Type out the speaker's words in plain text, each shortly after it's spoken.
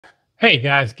Hey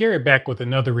guys, Gary back with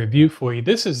another review for you.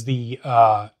 This is the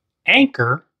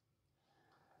Anker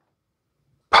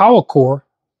PowerCore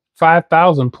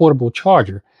 5000 portable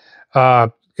charger.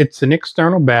 It's an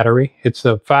external battery. It's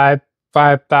a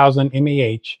 5000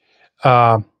 mAh.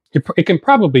 It can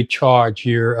probably charge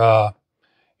your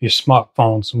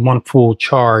smartphones one full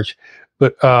charge.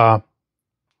 But I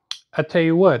tell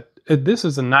you what, this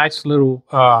is a nice little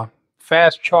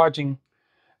fast charging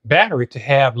battery to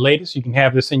have. Ladies, you can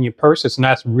have this in your purse. It's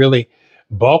not really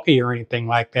bulky or anything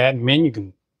like that. And men, you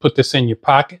can put this in your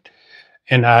pocket.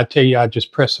 And I tell you, I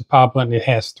just press the power button. It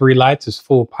has three lights. It's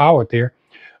full power there.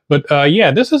 But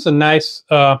yeah, this is a nice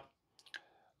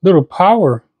little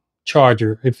power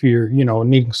charger if you're,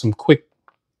 needing some quick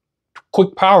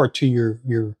power to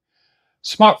your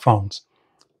smartphones.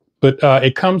 But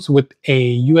it comes with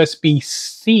a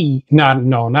USB-C. Not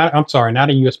no, not I'm sorry, not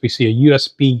a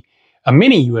USB-C. A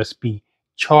mini USB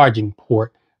charging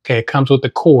port. Okay, it comes with the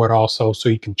cord also, so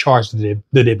you can charge the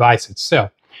device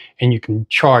itself, and you can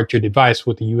charge your device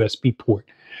with the USB port.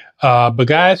 But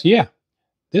guys, yeah,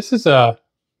 this is a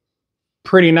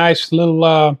pretty nice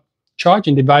little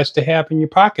charging device to have in your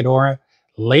pocket, or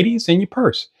ladies, in your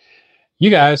purse. You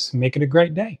guys make it a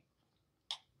great day.